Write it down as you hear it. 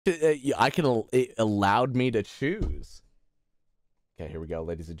It allowed me to choose. Okay, here we go,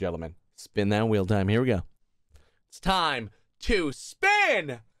 ladies and gentlemen. Spin that wheel time. Here we go. It's time to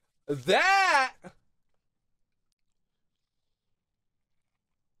spin that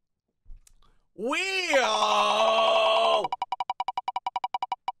wheel.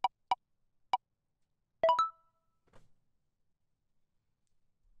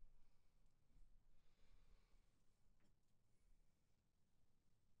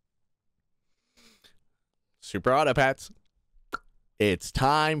 Super Auto Pets. It's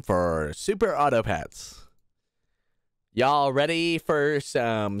time for Super Auto Pets. Y'all ready for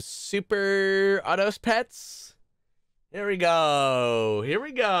some Super Auto Pets? Here we go. Here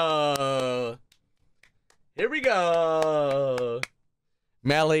we go. Here we go.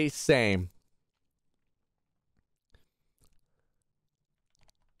 Melly, same.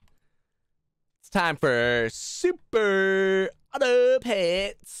 It's time for Super Auto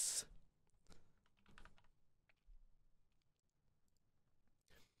Pets.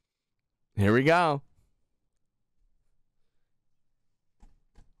 Here we go.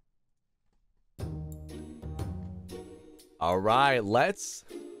 All right, let's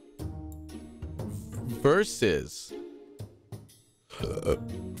versus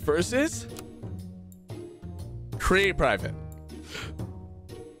create private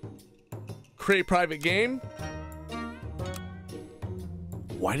game.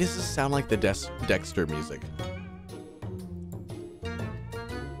 Why does this sound like the Dexter music?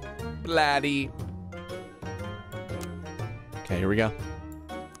 Blatty. Okay, here we go.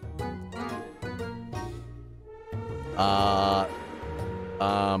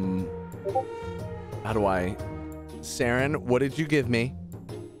 How do I... Saren, what did you give me?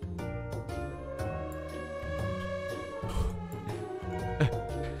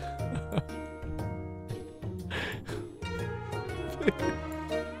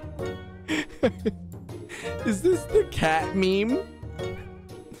 Is this the cat meme?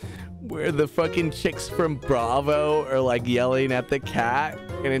 Where the fucking chicks from Bravo are like yelling at the cat?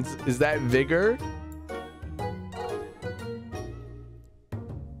 And is that Vigor?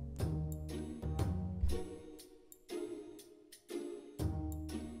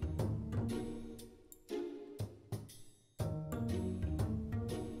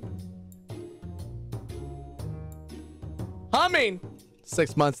 Humming!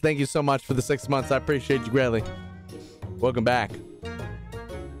 6 months. Thank you so much for the 6 months. I appreciate you greatly. Welcome back.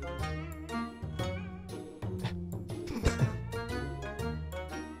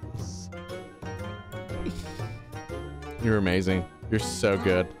 You're amazing. You're so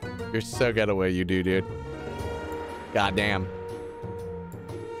good. You're so good at what you do, dude. Goddamn.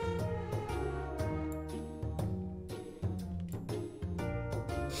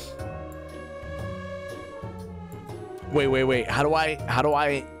 Wait. How do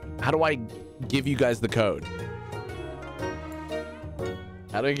I give you guys the code?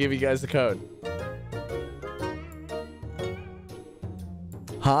 How do I give you guys the code?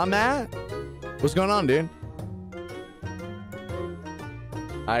 Huh, Matt? What's going on, dude?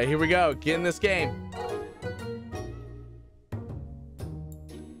 All right, here we go. Get in this game.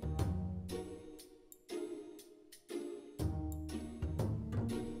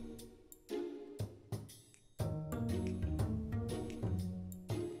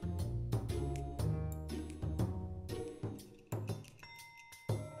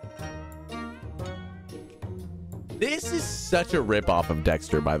 This is such a ripoff of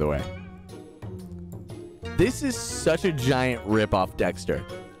Dexter, by the way. This is such a giant ripoff Dexter.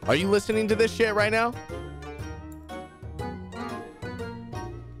 Are you listening to this shit right now?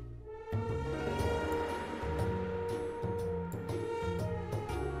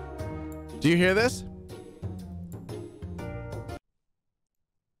 Do you hear this?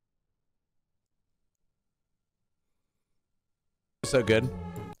 So good.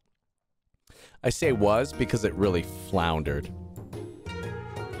 I say was because it really floundered.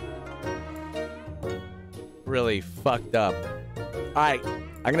 Really fucked up. All right,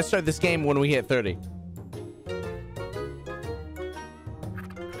 I'm gonna start this game when we hit 30.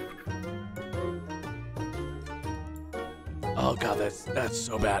 Oh god, that's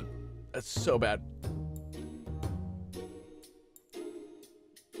so bad. That's so bad.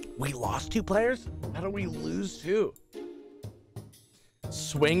 We lost 2 players? How did we lose 2?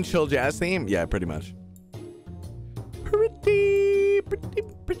 Swing chill jazz theme? Yeah, pretty much. Pretty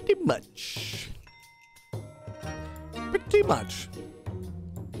much. Pretty much.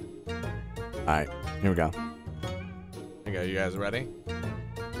 All right, here we go. Here we go. You guys ready?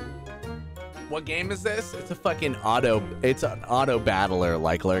 What game is this? It's a fucking auto. It's an auto battler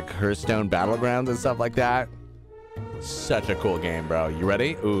like Hearthstone Battlegrounds and stuff like that. Such a cool game, bro. You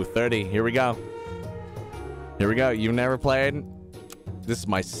ready? Ooh, 30. Here we go. Here we go. You've never played? This is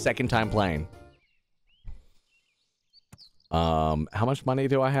my second time playing. How much money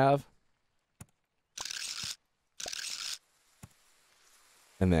do I have?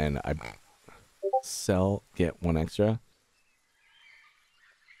 And then I sell, get 1 extra.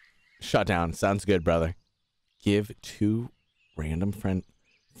 Shut down. Sounds good, brother. Give 2 random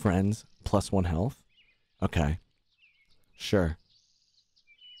friends plus 1 health. Okay. Sure.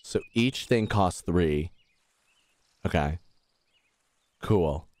 So each thing costs 3. Okay.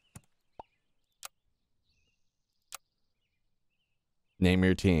 Cool. Name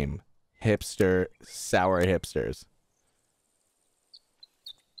your team. Hipster, sour hipsters.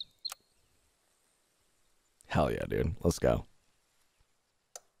 Hell yeah, dude. Let's go.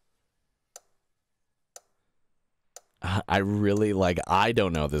 I really I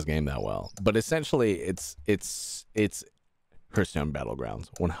don't know this game that well, but essentially it's Hearthstone Battlegrounds,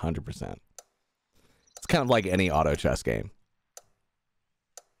 100%. It's kind of like any auto chess game.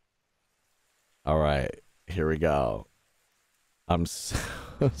 All right, here we go. I'm so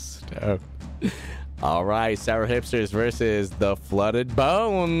stoked. All right, Sour Hipsters versus the Flooded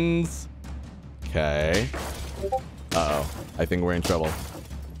Bones. Okay. Uh-oh. I think we're in trouble.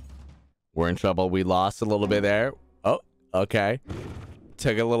 We're in trouble. We lost a little bit there. Oh, okay.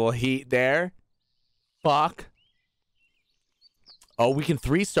 Took a little heat there. Fuck. Oh, we can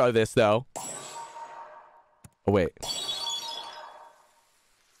 3-star this, though. Oh, wait.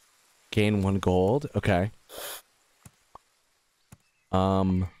 Gain 1 gold. Okay.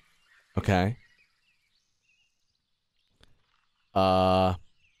 Okay. I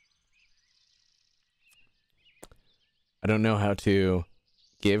don't know how to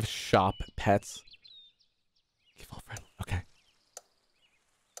give shop pets. Give all friend. Okay.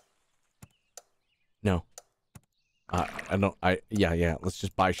 No. Yeah, let's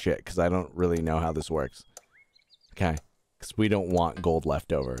just buy shit because I don't really know how this works. Okay. Because we don't want gold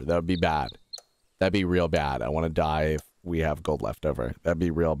left over. That would be bad. That'd be real bad. I want to die if we have gold left over. That'd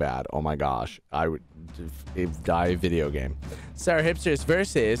be real bad. Oh my gosh. I would die video game. Sour Hipsters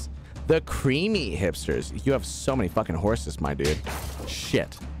versus the Creamy Hipsters. You have so many fucking horses, my dude.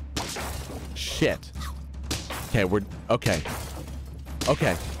 Shit. Shit. Okay, we're... Okay.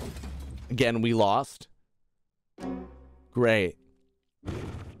 Okay. Again, we lost. Great.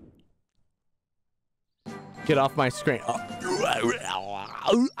 Get off my screen. Oh.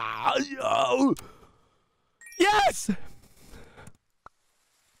 Yes!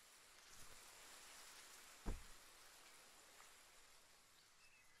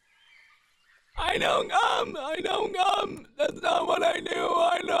 I don't come. That's not what I do.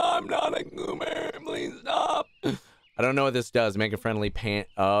 I know I'm not a goomer. Please stop. I don't know what this does. Make a friendly pant.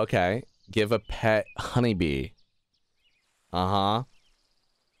 Oh, okay. Give a pet honeybee. Uh-huh.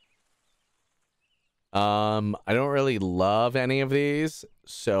 I don't really love any of these,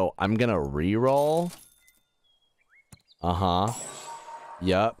 so I'm gonna re-roll. Uh-huh.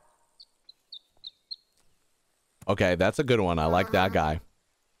 Yup. Okay, that's a good one. I like that guy.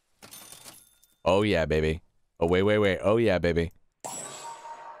 Oh, yeah, baby. Oh, wait. Oh, yeah, baby.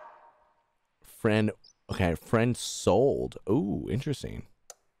 Friend. Okay, friend sold. Ooh, interesting.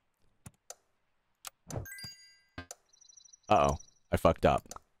 Uh-oh. I fucked up.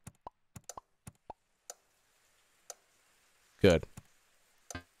 Good.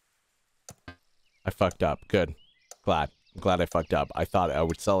 I fucked up. Good. I'm glad I fucked up. I thought I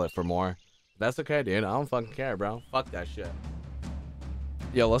would sell it for more. That's okay, dude. I don't fucking care, bro. Fuck that shit.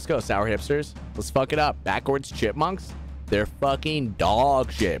 Yo, let's go, Sour Hipsters. Let's fuck it up. Backwards Chipmunks? They're fucking dog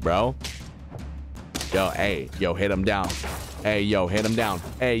shit, bro. Yo, hey. Yo, hit them down. Hey, yo, hit them down.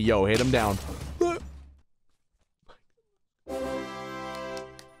 Hey, yo, hit them down.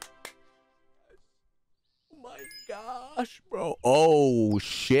 Gosh, bro. Oh,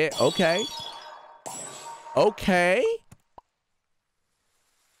 shit. Okay. Okay.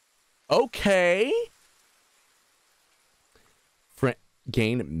 Okay.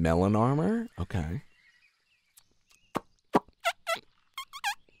 Gain melon armor. Okay.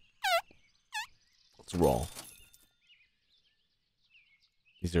 Let's roll.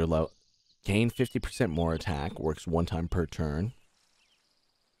 These are low. Gain 50% more attack. Works 1 time per turn.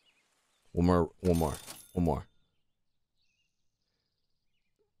 One more.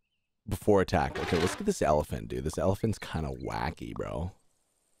 Before attack. Okay, let's get this elephant, dude. This elephant's kind of wacky, bro.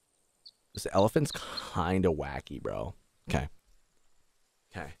 This elephant's kind of wacky, bro. Okay.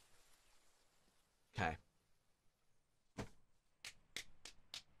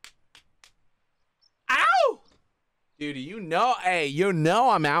 Ow! Dude, you know, hey, you know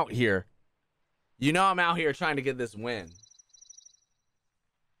I'm out here. You know I'm out here trying to get this win.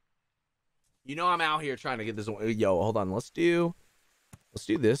 You know I'm out here trying to get this one. Yo, hold on. Let's do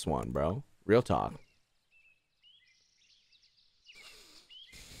this one, bro. Real talk.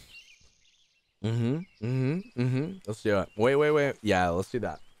 Let's do it. Wait. Yeah, let's do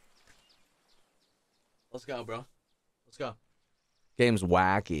that. Let's go, bro. Let's go. Game's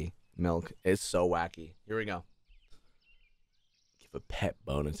wacky. Milk. It's so wacky. Here we go. Give a pet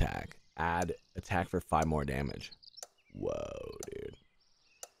bone attack. Add attack for 5 more damage. Whoa, dude.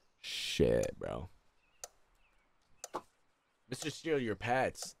 Shit, bro. Mr. Steal your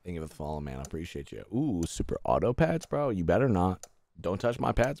pets. Thank you for the follow, man. I appreciate you. Ooh, super auto pets, bro. You better not. Don't touch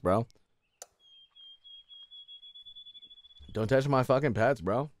my pets, bro. Don't touch my fucking pets,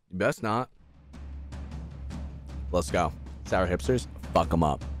 bro. You best not. Let's go. Sour hipsters, fuck them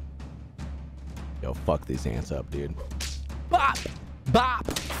up. Yo, fuck these ants up, dude. Bop! Bop!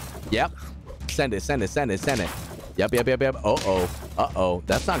 Yep. Send it. Yep. Uh-oh.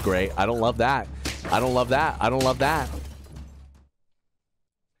 That's not great. I don't love that. I don't love that.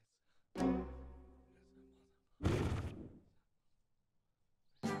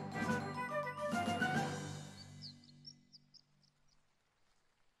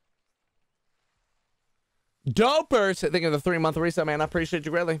 Dopers! Thank you for the 3-month reset, man. I appreciate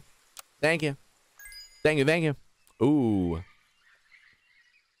you greatly. Thank you. Ooh.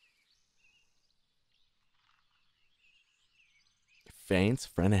 Feints?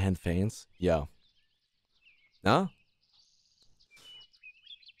 Friend ahead feints? Yo. No?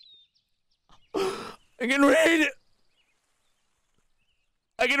 I can read!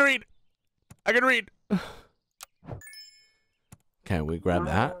 Okay, we grab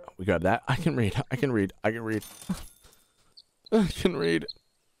that. I can read. I can read.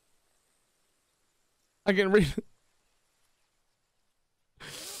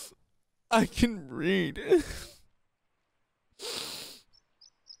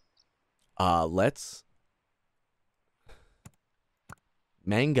 Let's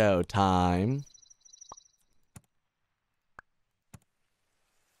mango time.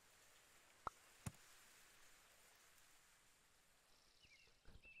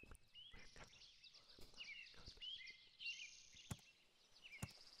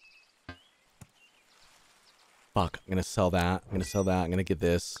 Fuck, I'm gonna sell that. I'm gonna get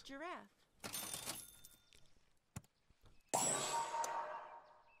this. Giraffe.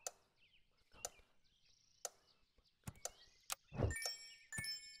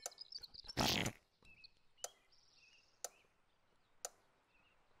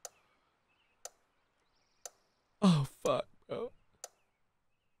 Oh, fuck, bro.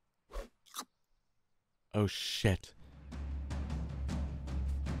 Oh, shit.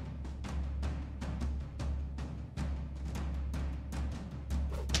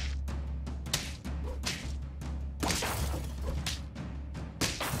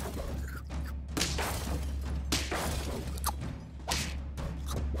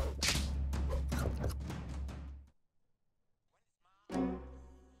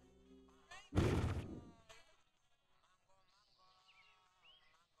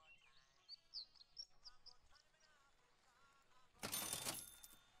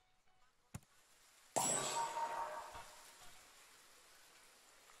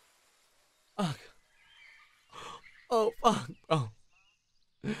 Oh, fuck, bro.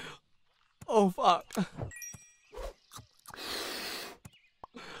 Oh, fuck.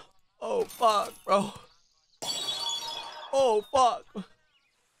 Oh, fuck, bro. Oh, fuck.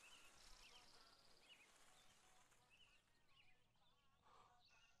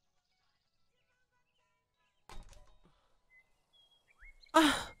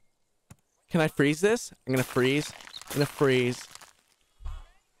 Can I freeze this? I'm gonna freeze. I'm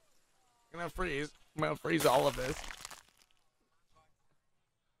gonna freeze all of this.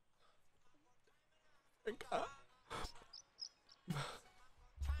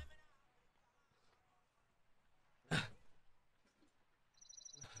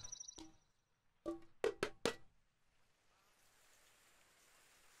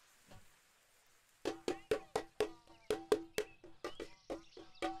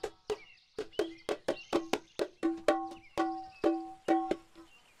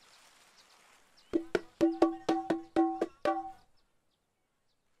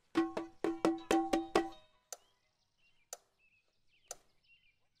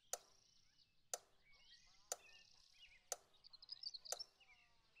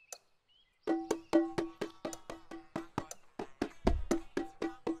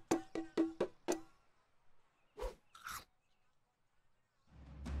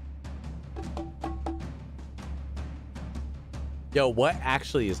 Yo, what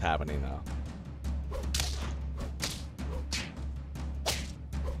actually is happening though?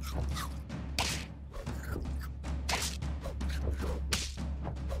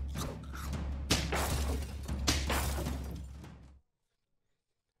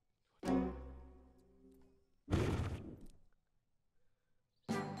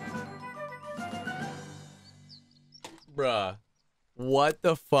 Bruh. What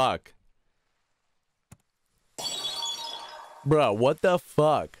the fuck? Bruh, what the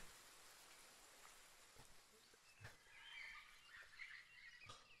fuck?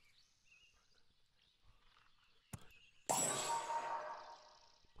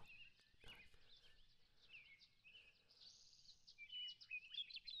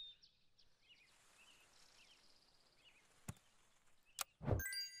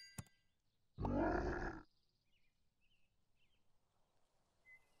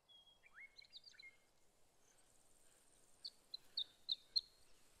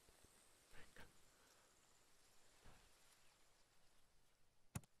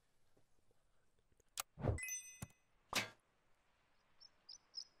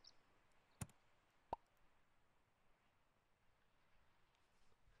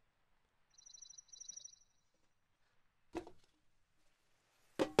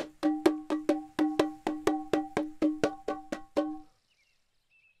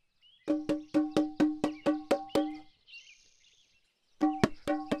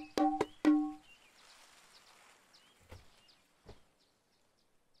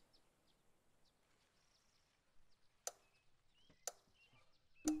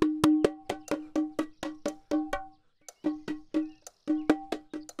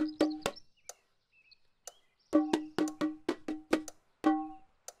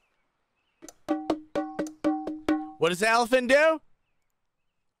 What does the elephant do?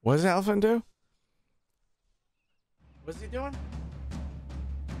 What does the elephant do? What's he doing?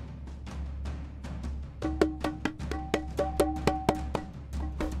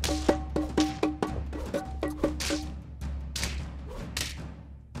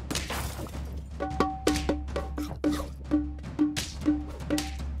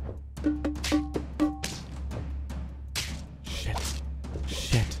 Shit.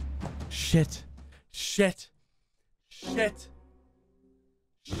 Shit. Shit. Shit. Shit.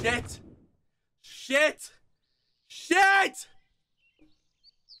 Shit. Shit. Shit.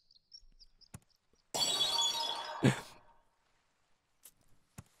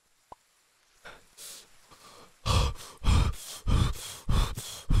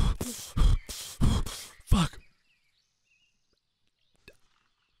 Fuck.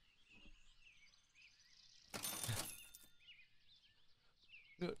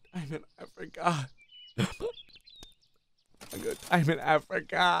 I'm in Africa. I'm in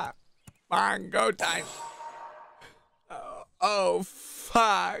Africa. Mango time. Oh,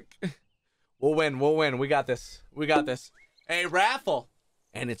 fuck. We'll win. We'll win. We got this. We got this. A raffle.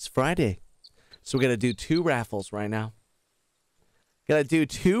 And it's Friday. So we're going to do 2 raffles right now. Gonna do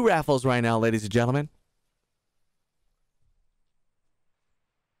 2 raffles right now, ladies and gentlemen.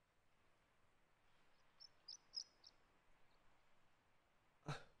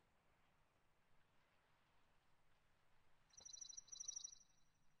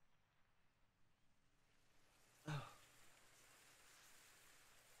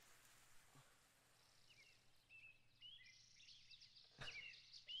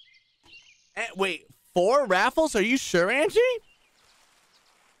 Wait, 4 raffles? Are you sure, Angie?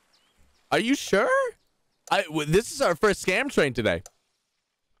 Are you sure? This is our first scam train today.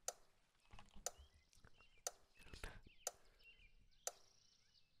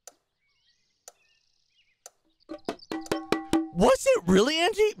 Was it really,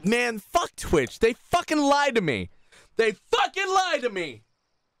 Angie? Man, fuck Twitch. They fucking lied to me. They fucking lied to me.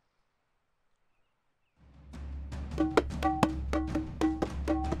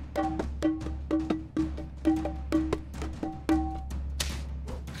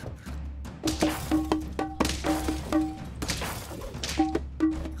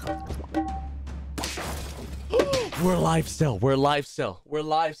 We're live still. We're live still. We're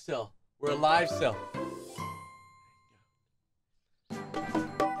live still. We're live still.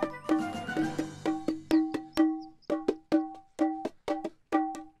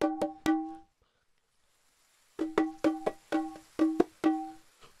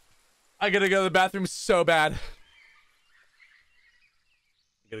 I gotta go to the bathroom so bad. I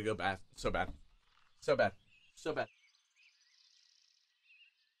gotta go bath so bad. So bad. So bad.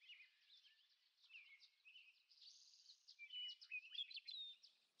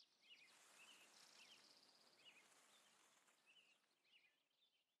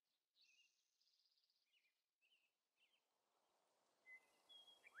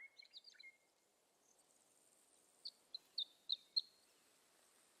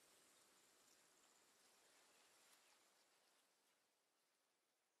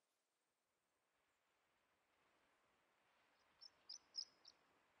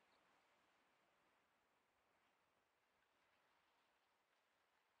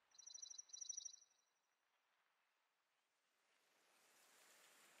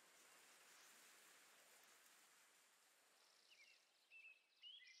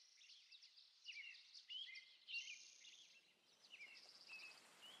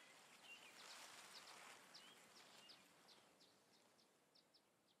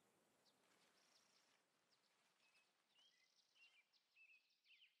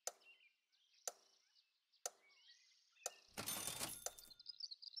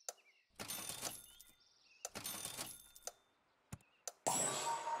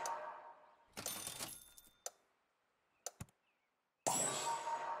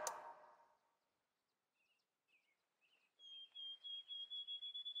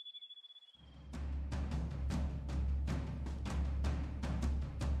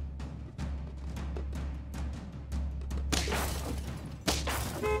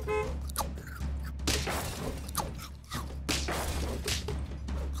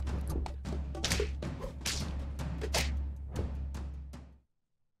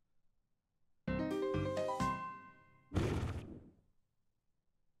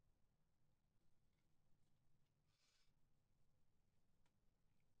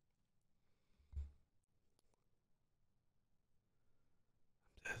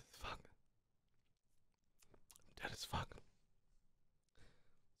 Dead as fuck.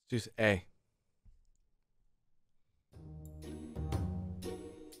 Let's do A.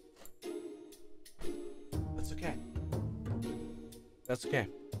 That's okay. That's okay.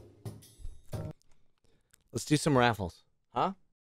 Let's do some raffles. Huh?